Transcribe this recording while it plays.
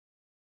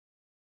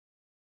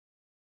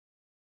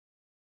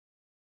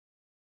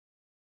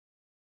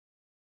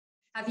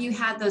Have you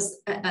had those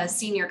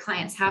seen your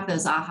clients have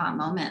those aha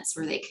moments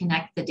where they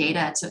connect the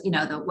data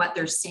to, what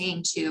they're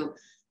seeing to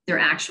their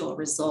actual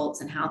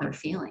results and how they're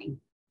feeling?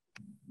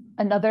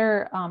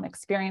 Another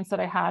experience that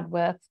I had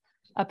with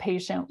a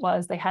patient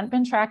was they hadn't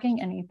been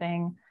tracking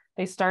anything.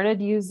 They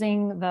started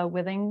using the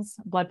Withings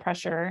blood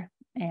pressure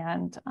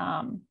and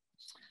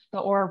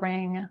the Oura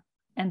Ring.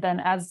 And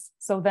then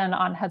then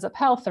on Heads Up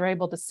Health, they're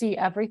able to see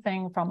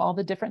everything from all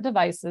the different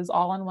devices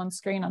all on one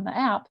screen on the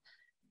app.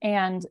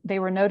 And they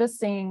were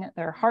noticing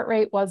their heart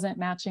rate wasn't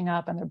matching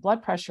up and their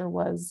blood pressure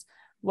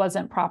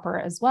wasn't proper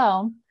as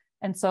well.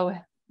 And so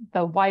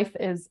the wife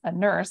is a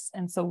nurse.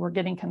 And so we're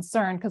getting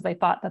concerned because they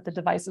thought that the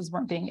devices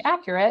weren't being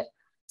accurate.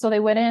 So they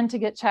went in to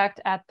get checked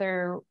at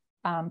their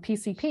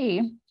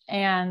PCP,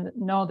 and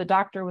no, the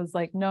doctor was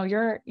like, no,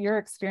 you're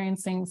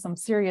experiencing some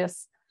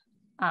serious,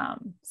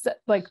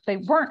 like they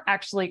weren't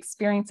actually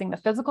experiencing the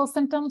physical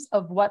symptoms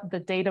of what the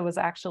data was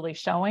actually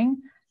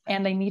showing.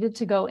 And they needed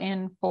to go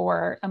in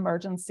for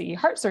emergency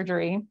heart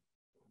surgery.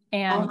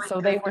 And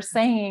so they were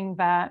saying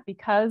that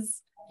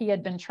because he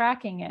had been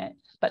tracking it,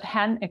 but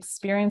hadn't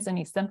experienced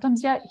any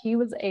symptoms yet, he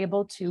was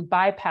able to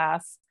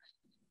bypass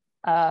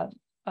a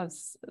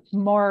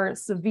more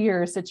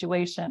severe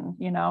situation.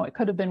 It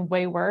could have been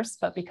way worse,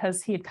 but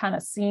because he had kind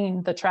of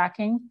seen the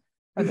tracking,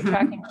 or the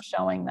tracking was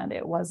showing that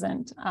it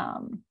wasn't,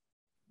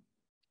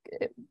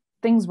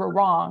 things were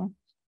wrong.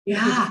 He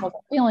just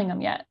wasn't feeling them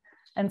yet.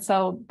 And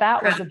so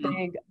that was a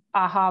big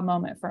aha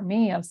moment for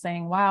me of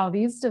saying, wow,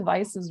 these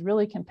devices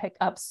really can pick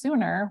up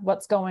sooner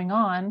what's going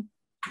on.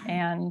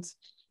 And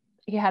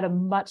he had a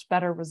much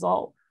better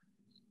result.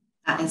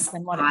 That is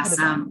than what awesome. It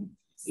could have been.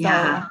 So,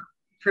 yeah.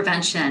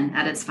 Prevention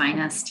at its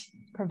finest.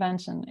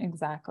 Prevention,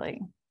 exactly.